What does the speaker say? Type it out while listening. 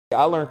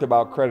I learned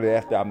about credit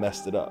after I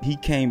messed it up. He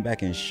came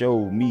back and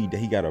showed me that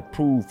he got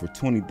approved for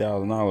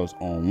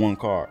 $20,000 on one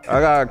card. I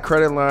got a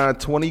credit line,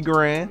 20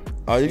 grand.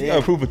 Oh, you got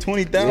approved for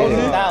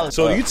 $20,000?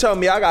 So you tell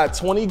me I got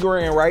 20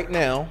 grand right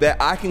now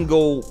that I can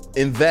go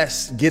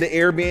invest, get an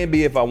Airbnb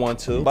if I want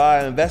to,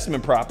 buy an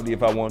investment property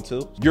if I want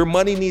to. Your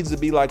money needs to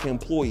be like an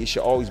employee. It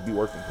should always be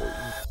working for you.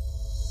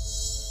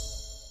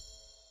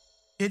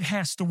 It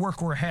has to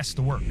work or it has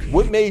to work.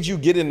 What made you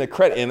get into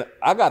credit? And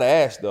I gotta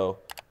ask though,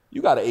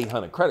 you got an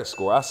 800 credit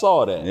score. I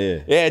saw that. Yeah.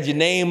 It had your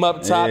name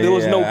up top. There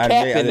was no cap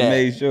in that. I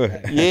made sure.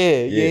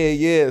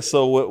 Yeah.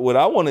 So what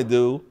I want to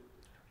do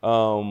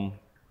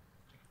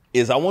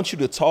is I want you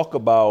to talk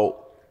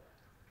about,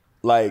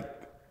 like,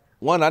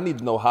 one, I need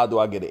to know, how do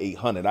I get an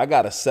 800? I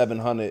got a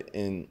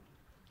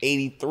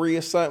 783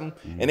 or something.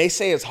 And they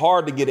say it's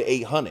hard to get an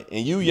 800.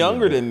 And you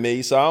younger than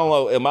me, so I don't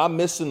know, am I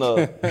missing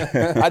a,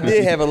 I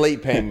did have a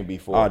late payment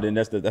before. Oh, then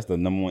that's the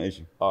number one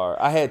issue. All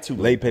right, I had two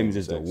late payments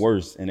is the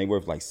worst, and they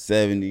worth like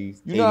 70,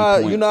 you know how,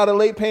 points. You know how the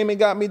late payment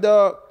got me,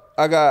 dog?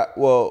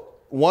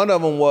 One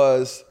of them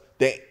was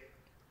that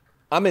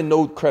I'm in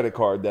no credit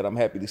card that I'm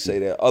happy to say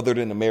that, other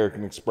than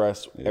American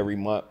Express every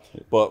month.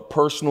 But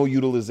personal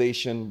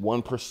utilization,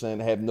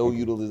 1%, have no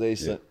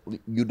utilization.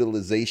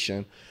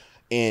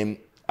 And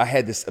I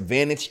had this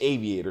Advantage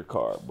Aviator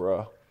card,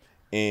 bro.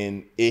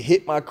 And it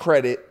hit my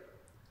credit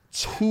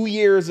 2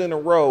 years in a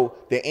row,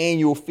 the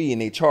annual fee,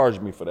 and they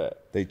charged me for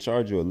that. They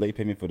charge you a late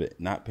payment for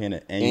not paying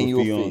the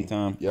annual fee on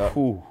time. Yeah,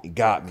 it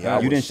got me.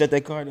 You didn't shut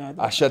that card down?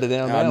 I shut it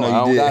down now. I know you I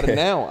don't did. got it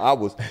now.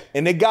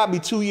 And they got me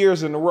 2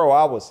 years in a row.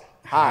 I was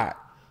hot.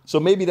 So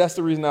maybe that's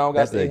the reason I don't got.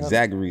 That's the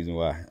exact reason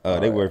why.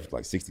 They worth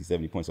like 60,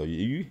 70 points. So if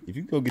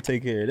you go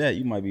take care of that,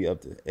 you might be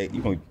up to 8.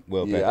 You might be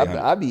well past 800.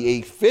 I'd be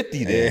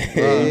 850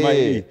 then. You might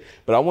be.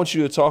 But I want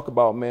you to talk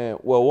about, man.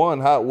 Well, one,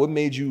 what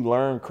made you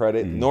learn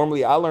credit?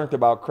 Normally, I learned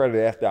about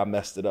credit after I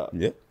messed it up.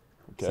 Yep.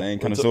 Okay. Same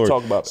kind of story.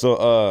 Talk about it.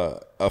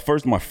 So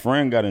first, my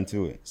friend got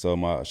into it. So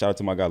shout out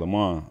to my guy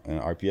Lamont and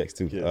RPX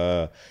too.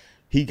 Yeah.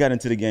 He got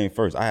into the game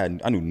first. I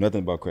knew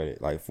nothing about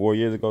credit. Like 4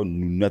 years ago,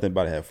 knew nothing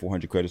about it. Had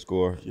 400 credit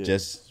score. Yeah.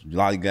 Just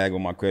lollygag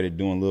with my credit,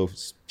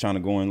 trying to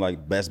go in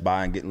like Best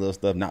Buy and get little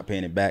stuff, not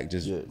paying it back,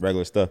 just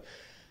regular stuff.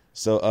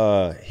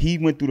 So he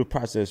went through the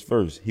process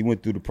first. He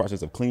went through the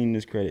process of cleaning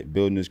his credit,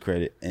 building his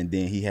credit, and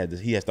then he had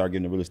started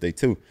getting the real estate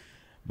too.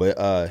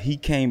 But he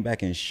came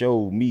back and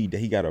showed me that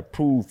he got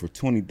approved for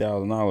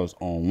 $20,000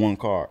 on one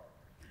card.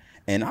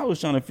 And I was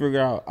trying to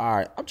figure out, all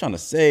right, I'm trying to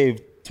save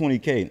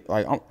 $20K.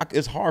 Like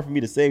it's hard for me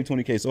to save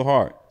 $20K, so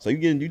hard. So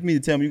you mean to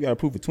tell me you got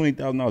approved for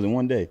 $20,000 in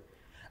one day?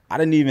 I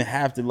didn't even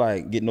have to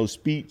like get no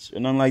speech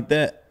or nothing like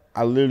that.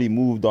 I literally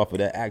moved off of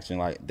that action.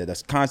 Like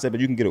that's concept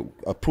that you can get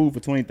approved for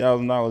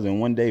 $20,000 in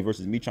one day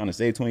versus me trying to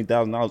save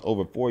 $20,000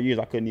 over 4 years.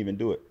 I couldn't even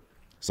do it.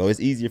 So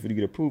it's easier for you to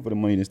get approved for the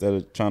money instead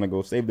of trying to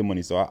go save the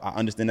money. So I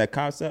understand that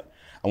concept.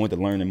 I went to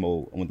learning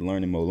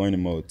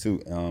mode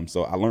too.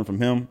 So I learned from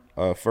him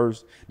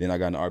first. Then I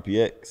got into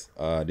RPX.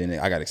 Then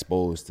I got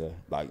exposed to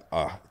like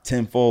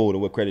tenfold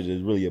of what credit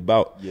is really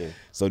about. Yeah.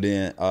 So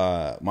then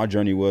my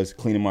journey was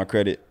cleaning my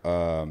credit.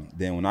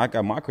 Then when I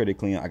got my credit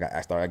clean,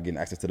 I started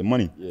getting access to the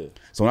money. Yeah.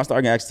 So when I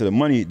started getting access to the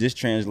money, this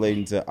translated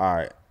into, all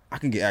right, I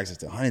can get access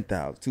to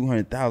 $100,000,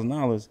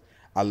 $200,000.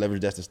 I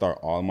leveraged that to start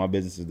all of my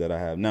businesses that I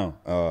have now.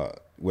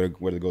 Where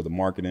to go to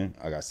marketing.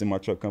 I got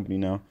semi-truck company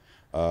now.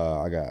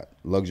 I got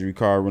luxury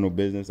car rental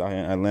business out here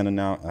in Atlanta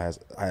now.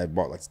 I had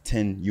bought like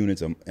 10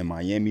 units in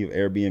Miami of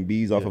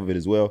Airbnbs off of it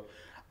as well.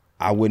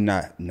 I would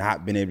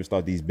not been able to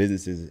start these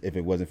businesses if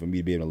it wasn't for me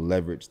to be able to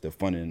leverage the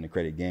funding and the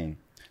credit game.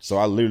 So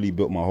I literally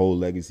built my whole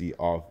legacy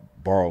off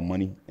borrowed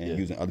money and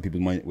using other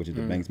people's money, which is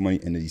the bank's money,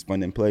 and these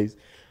funding plays.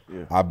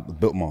 Yeah. I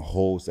built my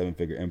whole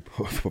 7-figure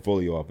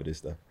portfolio off of this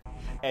stuff.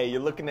 Hey,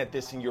 you're looking at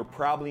this and you're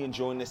probably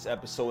enjoying this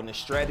episode and the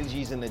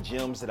strategies and the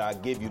gems that I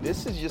give you.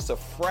 This is just a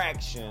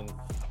fraction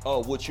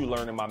of what you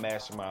learn in my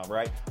mastermind,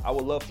 right? I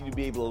would love for you to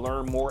be able to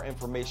learn more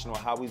information on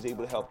how he's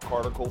able to help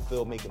Carter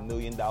Cofield make $1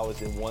 million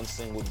in one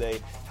single day,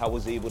 how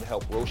he's able to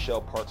help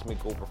Rochelle Parks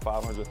make over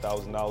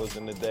 $500,000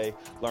 in a day,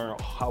 learn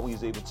how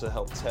he's able to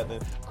help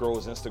Tevin grow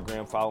his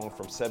Instagram following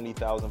from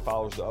 70,000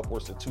 followers to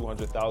upwards to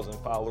 200,000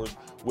 followers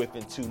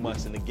within 2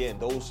 months. And again,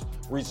 those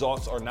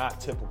results are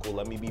not typical,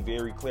 let me be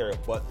very clear,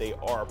 but they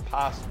are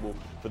possible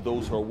for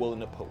those who are willing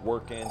to put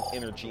work in,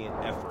 energy, and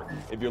effort.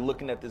 If you're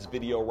looking at this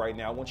video right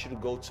now, I want you to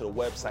go to the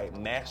website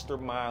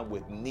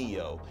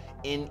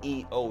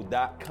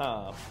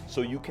mastermindwithneo.com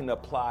so you can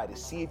apply to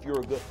see if you're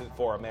a good fit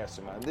for our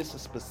mastermind. This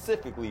is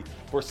specifically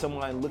for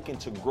someone looking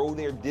to grow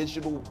their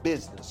digital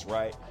business,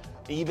 right?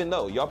 Even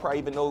though y'all probably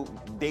even know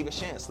David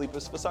Shan,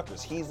 Sleepers for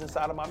Suckers, he's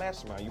inside of my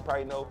mastermind. You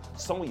probably know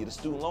Sonya, the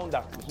student loan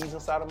doctor, he's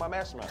inside of my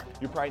mastermind.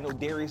 You probably know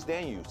Darius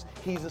Daniels,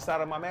 he's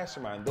inside of my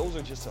mastermind. Those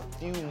are just a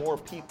few more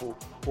people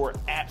who are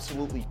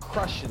absolutely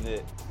crushing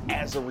it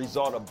as a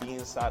result of being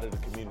inside of the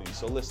community.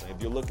 So listen, if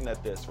you're looking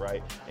at this,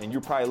 right, and you're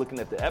probably looking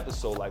at the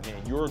episode like,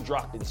 man, you're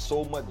dropping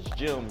so much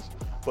gems,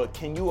 but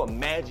can you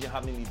imagine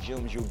how many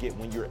gems you'll get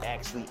when you're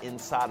actually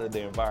inside of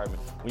the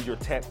environment, when you're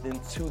tapped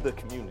into the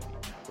community?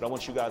 But I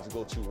want you guys to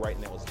go to right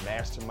now is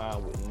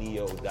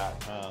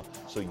mastermindwithneo.com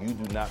so you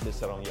do not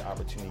miss out on your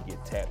opportunity to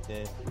get tapped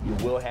in. You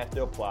will have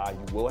to apply.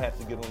 You will have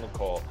to get on the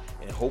call.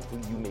 And hopefully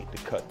you make the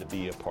cut to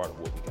be a part of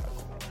what we got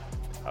going on.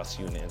 I'll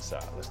see you on the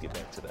inside. Let's get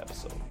back to the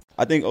episode.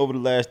 I think over the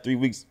last 3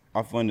 weeks,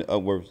 I funded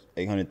upwards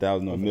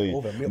 800,000 or a million.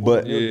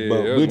 But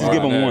we'll just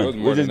give them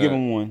one. We'll just give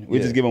them one. We'll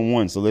Yeah. just give them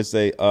one. So let's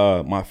say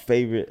my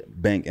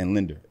favorite bank and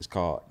lender is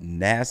called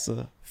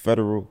NASA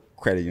Federal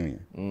Credit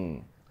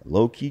Union.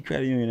 Low key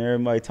credit union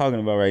everybody talking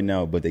about right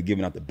now, but they're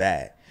giving out the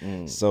bag.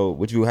 So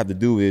what you will have to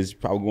do is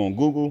probably go on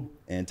Google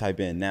and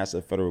type in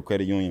NASA Federal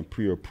Credit Union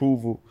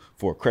pre-approval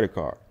for a credit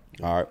card.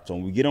 All right. So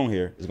when we get on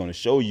here, it's going to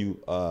show you,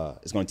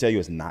 it's going to tell you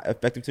it's not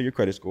effective to your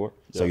credit score.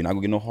 So you're not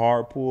going to get no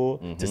hard pull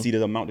to see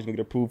the amount that's going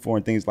to get approved for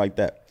and things like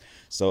that.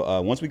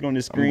 So once we get on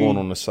this screen. I'm going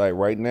on the site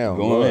right now.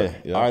 Go on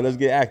there. Yeah. All right, let's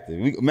get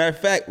active. Matter of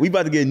fact, we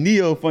about to get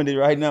Neo funded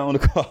right now on the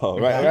call.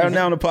 Right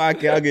now on the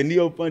podcast, I'll get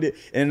Neo funded.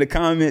 And in the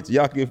comments,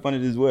 y'all can get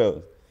funded as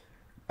well.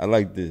 I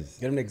like this.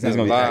 Get them the This is exact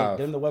gonna be live.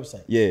 Get them the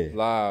website. Yeah.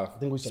 Live. I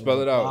think we should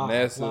spell it out.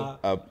 NASA.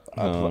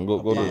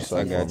 Go to the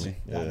site. I got you.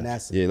 Yeah.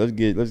 NASA. Yeah,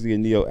 let's get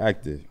Neo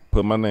active.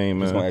 Put my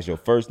name It's in. gonna ask your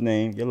first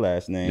name, your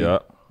last name. Yeah.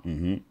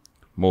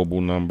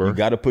 Mobile number. You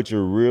gotta put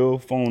your real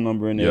phone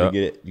number in there Yeah. to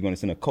get it. You're gonna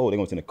send a code. They're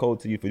gonna send a code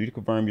to you for you to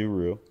confirm you're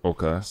real.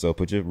 Okay. So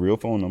put your real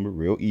phone number,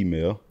 real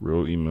email.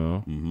 Real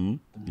email.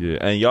 Yeah,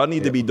 and y'all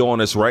need to be doing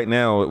this right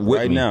now with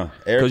Right me. now.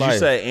 Because you Everybody.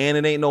 said, and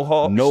it ain't no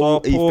No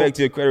soft pull. effect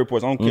to your credit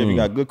reports. I don't care if you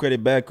got good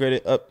credit, bad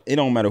credit. It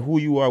don't matter who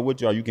you are,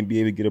 what you are. You can be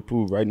able to get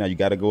approved right now. You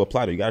got to go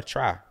apply to it. You got to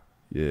try.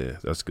 Yeah,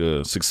 that's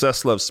good.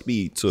 Success loves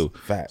speed too.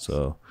 Facts.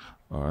 So,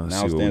 all right, let's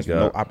Now see it what we stands for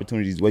no got.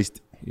 opportunities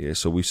wasted. Yeah,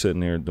 so we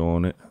sitting there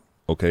doing it.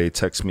 Okay,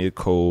 text me a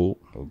code.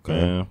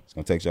 Okay. Bam. It's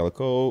going to text y'all a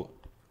code.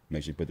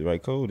 Make sure you put the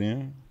right code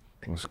in.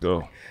 Let's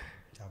go.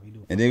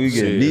 And then we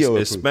get See, Neo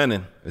it's approved.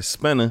 spinning. It's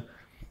spinning.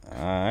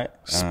 All right.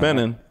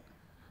 Spinning.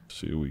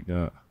 See what we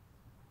got.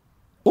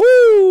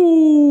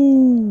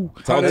 Woo!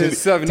 Talk to me,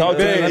 170 talk to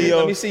big. me, Neo.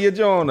 Let me see your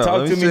John.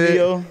 Talk to me,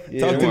 Neo.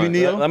 Talk to me,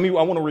 Neo. I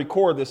want to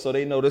record this so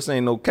they know this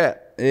ain't no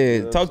cap.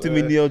 Yeah, talk to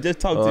me, Neo. Just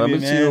talk to Let me, me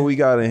man. see what we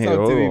got in here.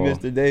 Talk to Hold me, on.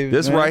 Mr. Davis.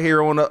 This man. right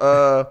here on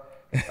the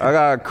I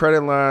got a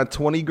credit line,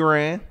 20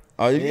 grand.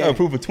 Oh, you got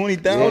approved for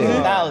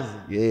 20,000?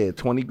 Yeah,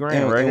 20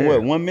 grand And, right and here.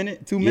 what, 1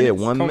 minute, 2 minutes? Yeah,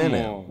 1 Come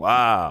minute. on.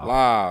 Wow.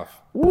 Live.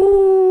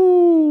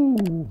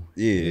 Woo.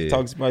 Yeah,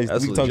 talk spicy.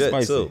 That's We can talk legit,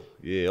 spicy. too.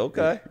 Yeah,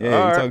 okay. Yeah,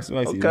 All we right. talk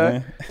spicy, okay.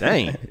 man.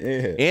 Dang.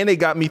 Yeah. And they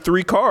got me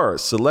 3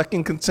 cards. Select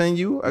and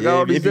continue. I got Yeah,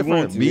 all these if you different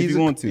want to, if you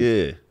want to.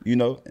 Yeah. You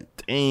know,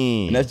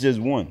 Dang. and that's just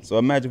one. So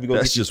imagine if we go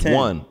That's get you just 10.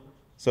 one.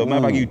 So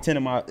imagine if I give you 10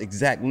 of my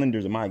exact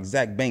lenders or my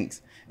exact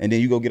banks, and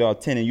then you go get all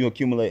 10 and you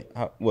accumulate,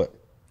 what,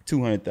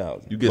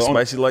 200,000. You get So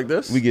spicy like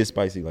this? We get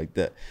spicy like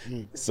that.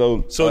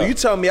 So You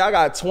tell me I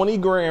got 20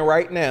 grand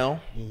right now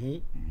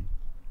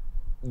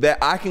that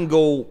I can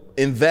go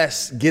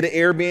invest, get an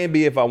Airbnb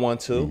if I want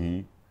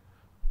to,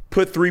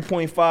 put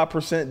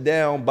 3.5%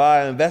 down,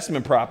 buy an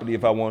investment property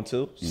if I want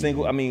to,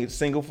 single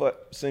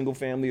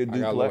family or I got a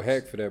little duplex.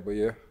 heck for that, but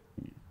yeah.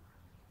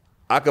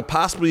 I could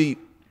possibly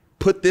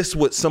put this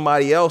with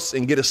somebody else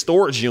and get a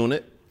storage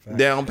unit,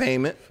 down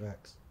payment,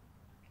 Facts.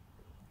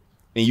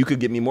 and you could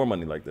get me more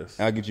money like this.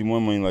 I'll get you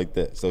more money like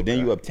that. So then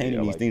you obtaining Yeah,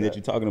 I these like things that that.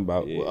 you're talking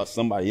about with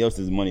somebody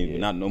else's money,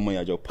 but not no money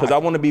out your pocket. Because I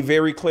want to be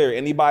very clear.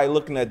 Anybody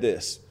looking at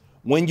this,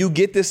 when you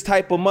get this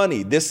type of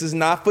money, this is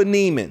not for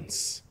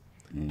Neiman's.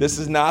 This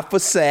is not for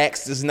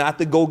Saks. This is not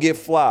to go get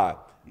fly.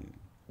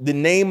 The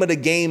name of the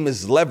game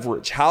is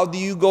leverage. How do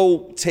you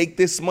go take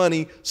this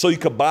money so you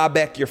could buy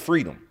back your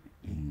freedom?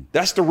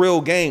 That's the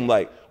real game.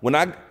 Like when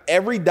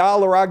every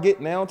dollar I get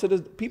now to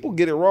this, people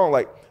get it wrong.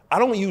 Like I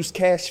don't use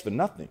cash for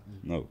nothing.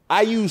 No.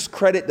 I use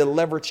credit to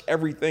leverage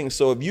everything.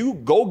 So if you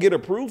go get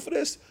approved for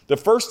this, the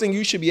first thing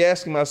you should be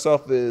asking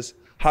myself is,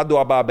 how do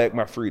I buy back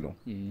my freedom?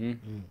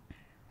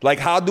 Like,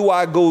 how do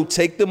I go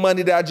take the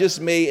money that I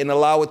just made and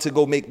allow it to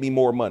go make me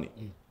more money?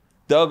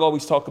 Doug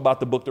always talked about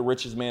the book, The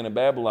Richest Man in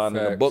Babylon, and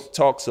the Facts. book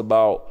talks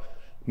about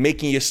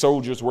making your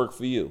soldiers work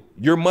for you.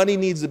 Your money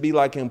needs to be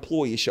like an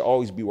employee. It should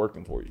always be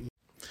working for you.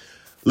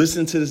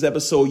 Listen to this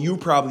episode, you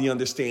probably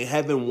understand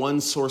having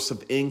one source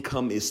of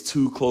income is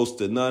too close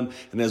to none.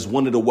 And as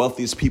one of the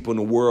wealthiest people in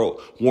the world,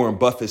 Warren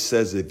Buffett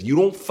says, if you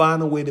don't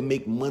find a way to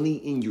make money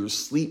in your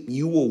sleep,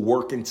 you will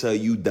work until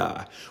you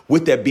die.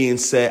 With that being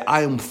said,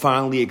 I am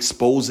finally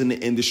exposing the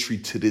industry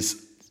to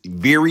this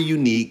very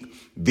unique,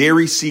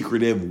 very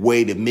secretive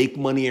way to make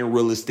money in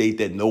real estate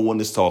that no one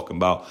is talking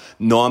about.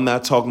 No, I'm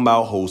not talking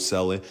about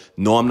wholesaling.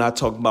 No, I'm not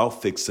talking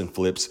about fix and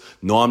flips.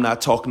 No, I'm not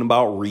talking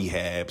about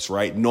rehabs,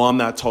 right? No, I'm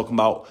not talking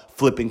about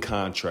flipping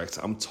contracts.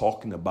 I'm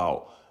talking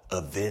about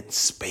event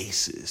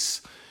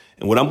spaces.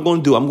 And what I'm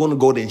going to do, I'm going to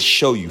go there and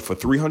show you for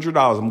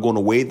 $300. I'm going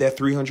to waive that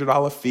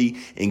 $300 fee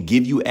and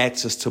give you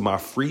access to my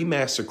free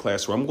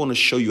masterclass where I'm going to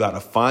show you how to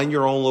find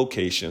your own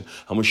location.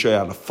 I'm going to show you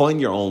how to fund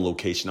your own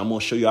location. I'm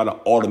going to show you how to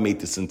automate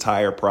this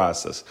entire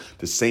process.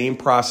 The same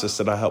process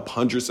that I help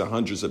hundreds and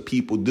hundreds of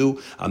people do,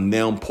 I'm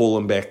now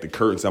pulling back the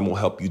curtains. I'm going to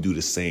help you do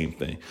the same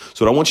thing.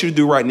 So what I want you to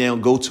do right now,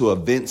 go to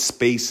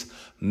eventspace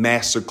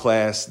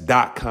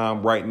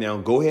eventsspacemasterclass.com right now.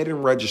 Go ahead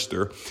and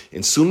register. And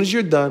as soon as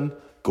you're done,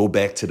 go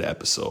back to the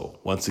episode.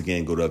 Once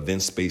again, go to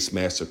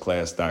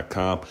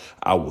eventsspacemasterclass.com.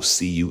 I will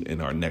see you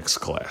in our next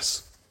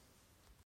class.